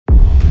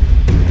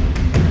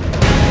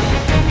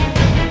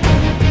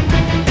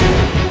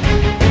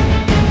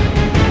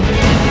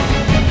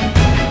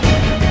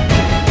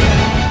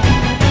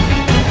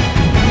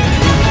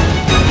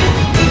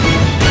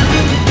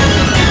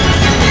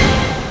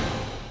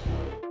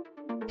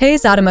Hey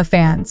Zatima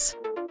fans!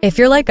 If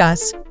you're like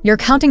us, you're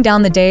counting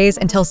down the days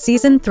until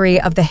Season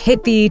 3 of the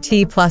hit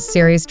BET Plus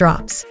series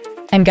drops.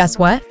 And guess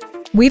what?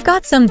 We've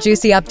got some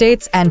juicy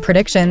updates and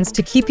predictions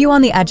to keep you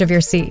on the edge of your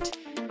seat.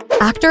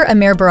 Actor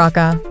Amir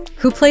Baraka,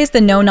 who plays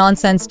the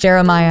no-nonsense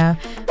Jeremiah,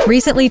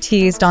 recently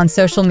teased on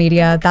social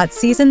media that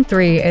Season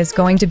 3 is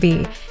going to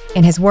be,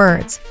 in his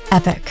words,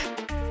 epic.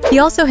 He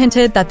also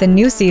hinted that the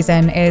new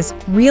season is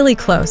really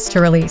close to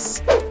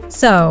release.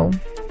 So,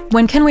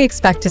 when can we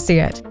expect to see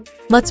it?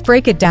 Let's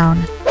break it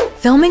down.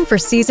 Filming for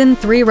Season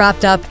 3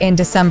 wrapped up in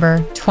December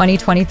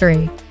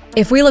 2023.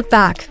 If we look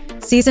back,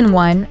 Season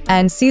 1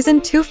 and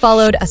Season 2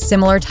 followed a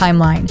similar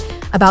timeline,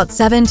 about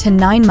 7 to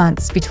 9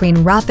 months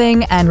between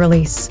wrapping and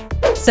release.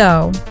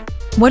 So,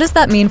 what does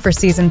that mean for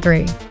Season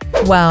 3?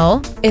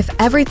 Well, if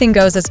everything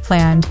goes as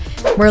planned,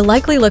 we're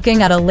likely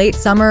looking at a late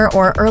summer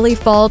or early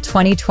fall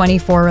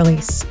 2024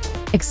 release.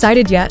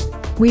 Excited yet?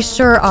 We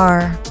sure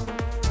are.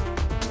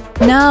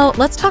 Now,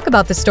 let's talk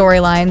about the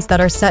storylines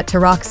that are set to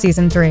rock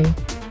Season 3.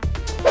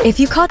 If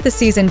you caught the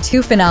Season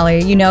 2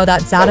 finale, you know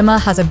that Zatima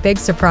has a big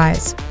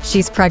surprise.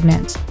 She's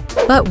pregnant.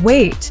 But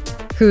wait,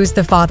 who's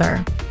the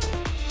father?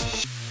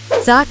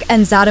 Zach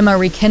and Zatima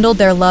rekindled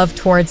their love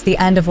towards the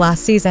end of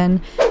last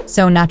season,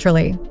 so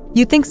naturally,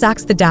 you'd think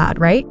Zach's the dad,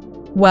 right?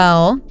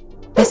 Well,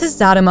 this is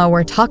Zatima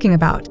we're talking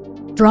about.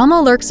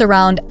 Drama lurks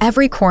around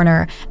every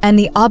corner, and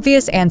the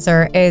obvious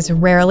answer is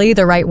rarely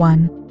the right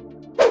one.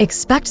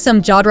 Expect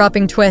some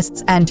jaw-dropping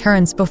twists and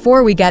turns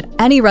before we get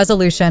any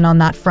resolution on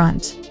that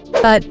front.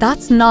 But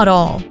that's not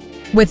all.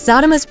 With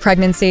Zatima's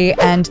pregnancy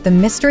and the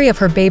mystery of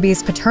her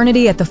baby's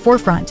paternity at the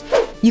forefront,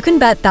 you can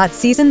bet that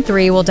Season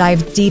 3 will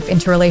dive deep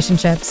into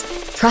relationships,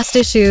 trust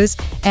issues,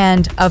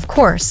 and, of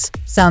course,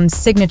 some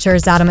signature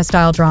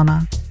Zatima-style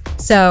drama.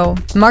 So,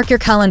 mark your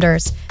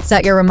calendars,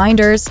 set your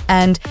reminders,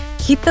 and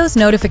keep those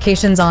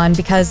notifications on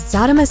because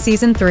Zatima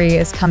Season 3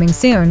 is coming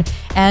soon,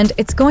 and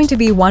it's going to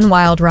be one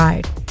wild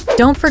ride.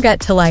 Don't forget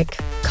to like,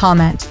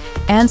 comment,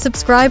 and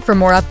subscribe for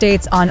more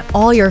updates on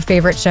all your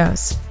favorite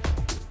shows.